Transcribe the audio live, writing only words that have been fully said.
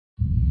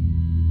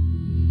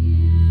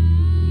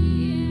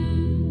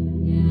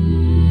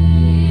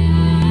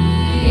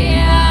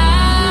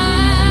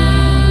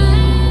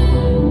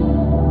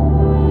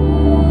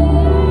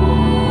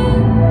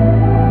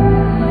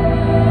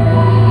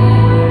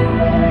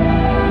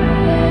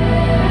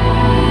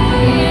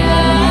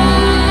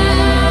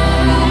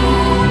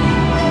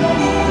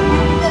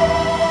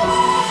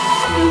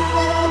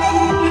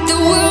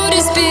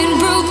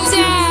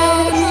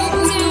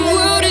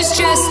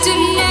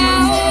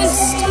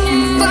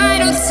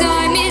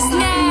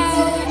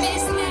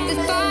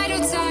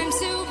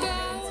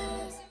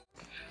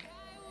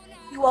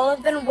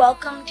been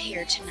welcomed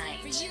here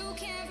tonight,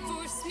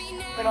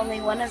 but only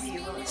one of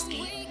you will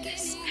escape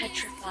this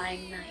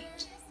petrifying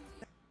night.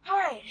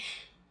 Alright,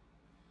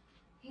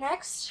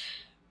 next,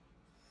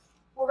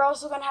 we're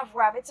also going to have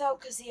Rabbits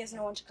out because he has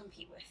no one to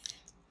compete with.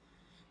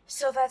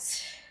 So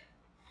that's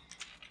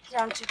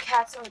down to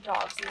cats or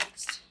dogs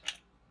next.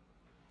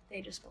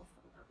 They just both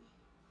fell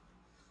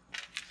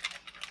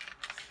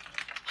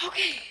out.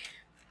 Okay.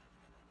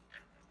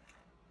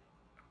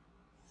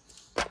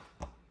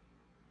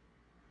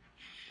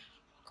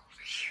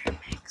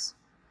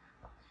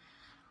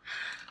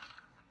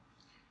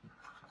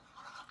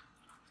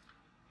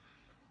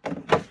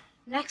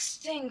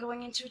 Next thing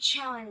going into a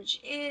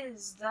challenge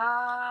is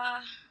the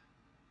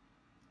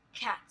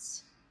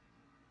cats.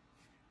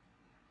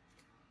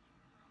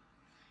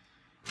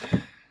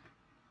 Hold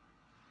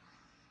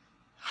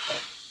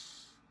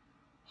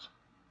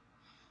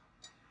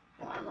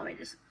on, let me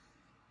just...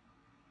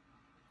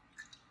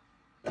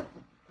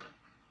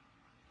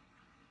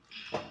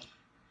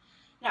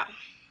 Now,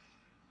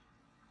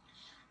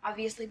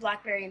 obviously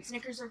Blackberry and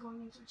Snickers are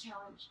going into a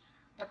challenge,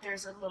 but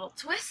there's a little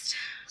twist.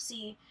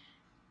 See,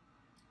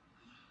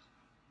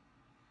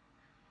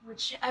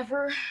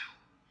 whichever,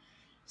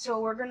 so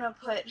we're gonna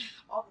put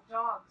all the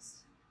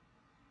dogs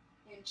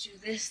into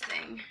this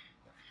thing.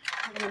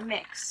 We're gonna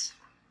mix.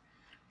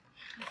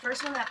 The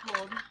first one that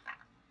pulled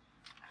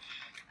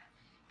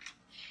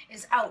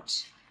is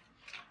out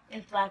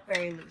if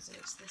Blackberry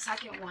loses. The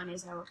second one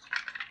is out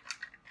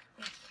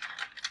if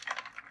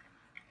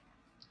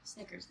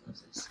Snickers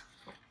loses.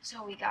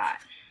 So we got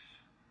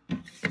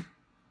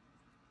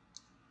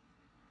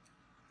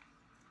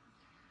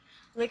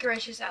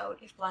Licorice is out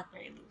if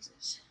Blackberry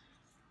loses.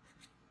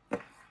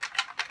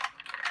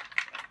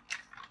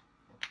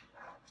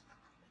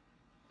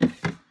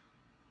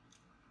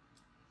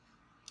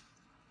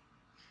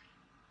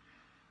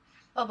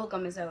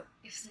 Bubblegum is out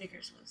if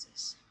Snickers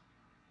loses.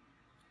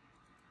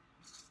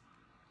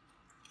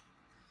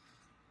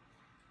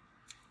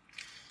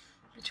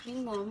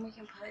 Between them, we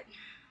can put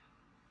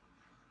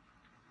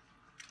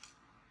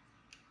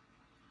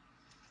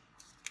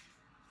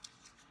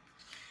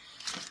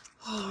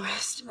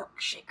rest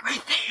milkshake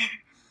right there.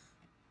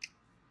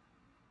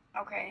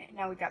 Okay,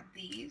 now we got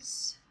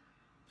these.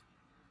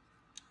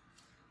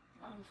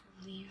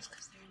 Leaves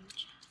because they're in the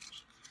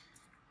challenge.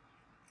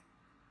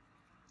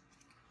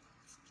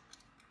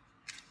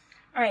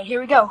 Alright, here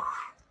we go.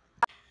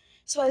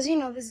 So as you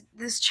know,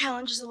 this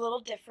challenge is a little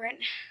different.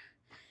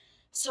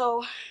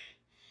 So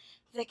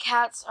the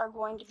cats are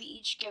going to be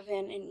each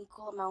given an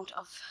equal amount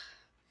of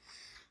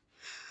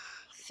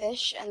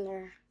fish, and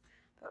they're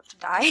about to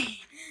die.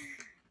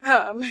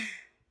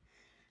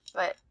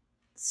 But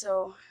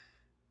so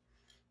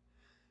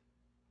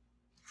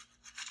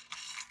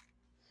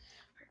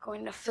we're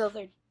going to fill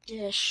their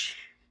dish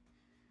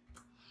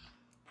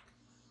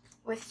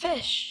with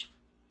fish.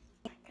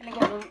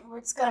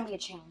 It's gonna be a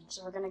challenge,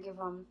 so we're gonna give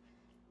them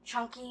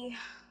chunky,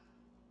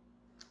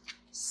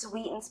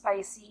 sweet and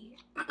spicy,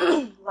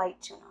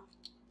 light tuna.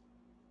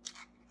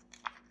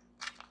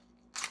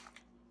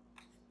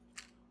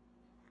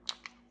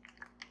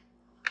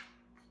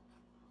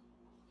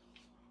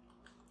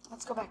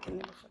 Let's go back in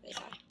there before they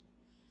die.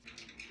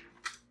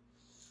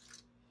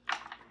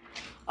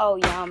 Oh,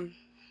 yum.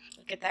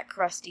 Look at that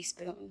crusty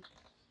spoon.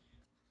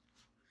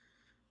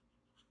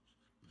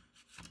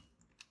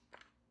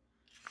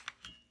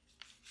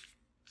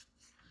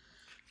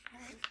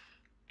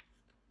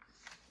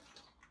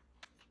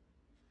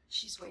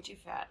 She's way too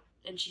fat,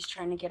 and she's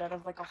trying to get out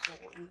of like a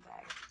hole in the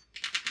bag.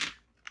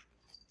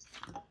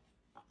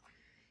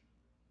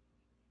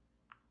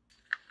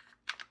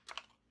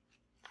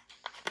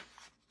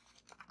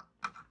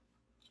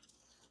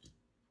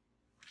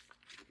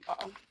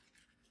 Uh-oh.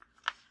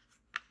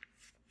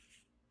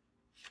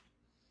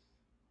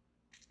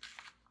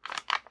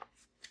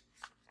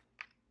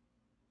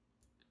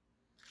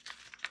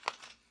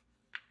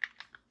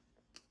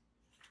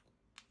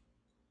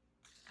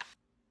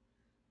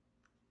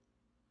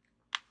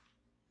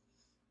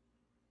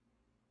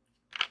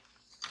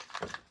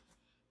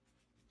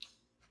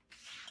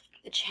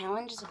 The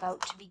challenge is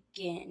about to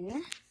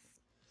begin.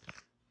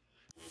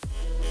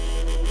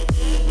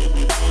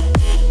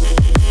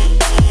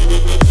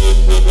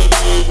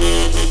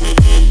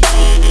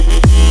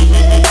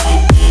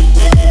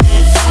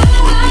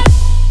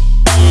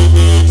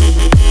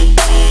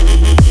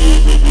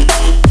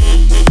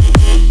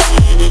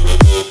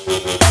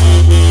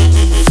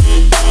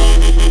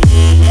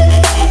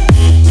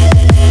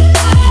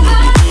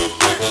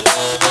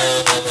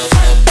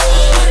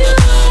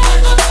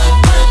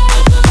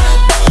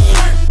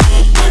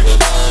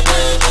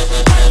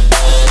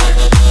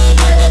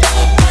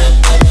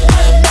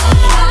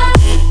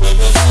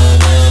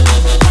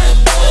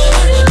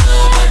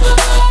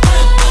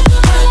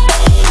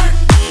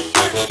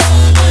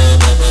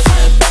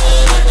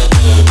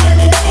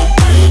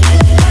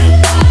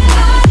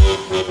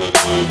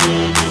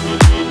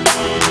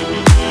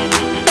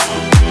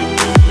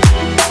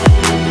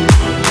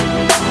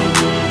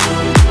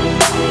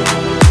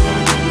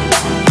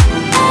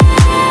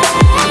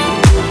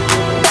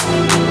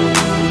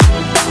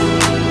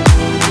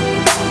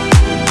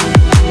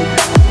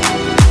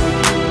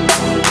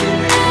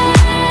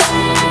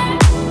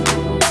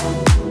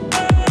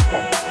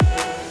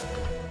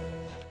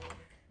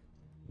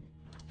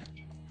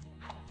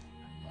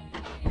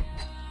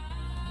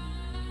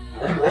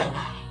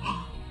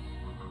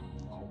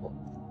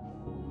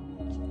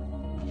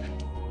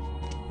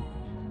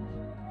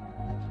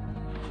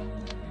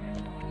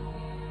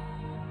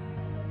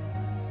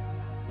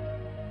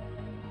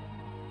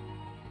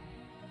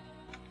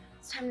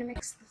 time to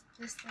mix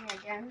this thing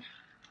again.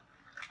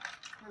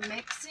 We're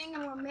mixing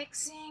and we're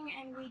mixing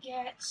and we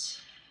get...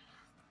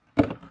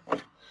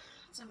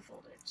 Let's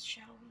unfold it,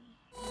 shall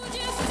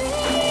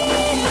we?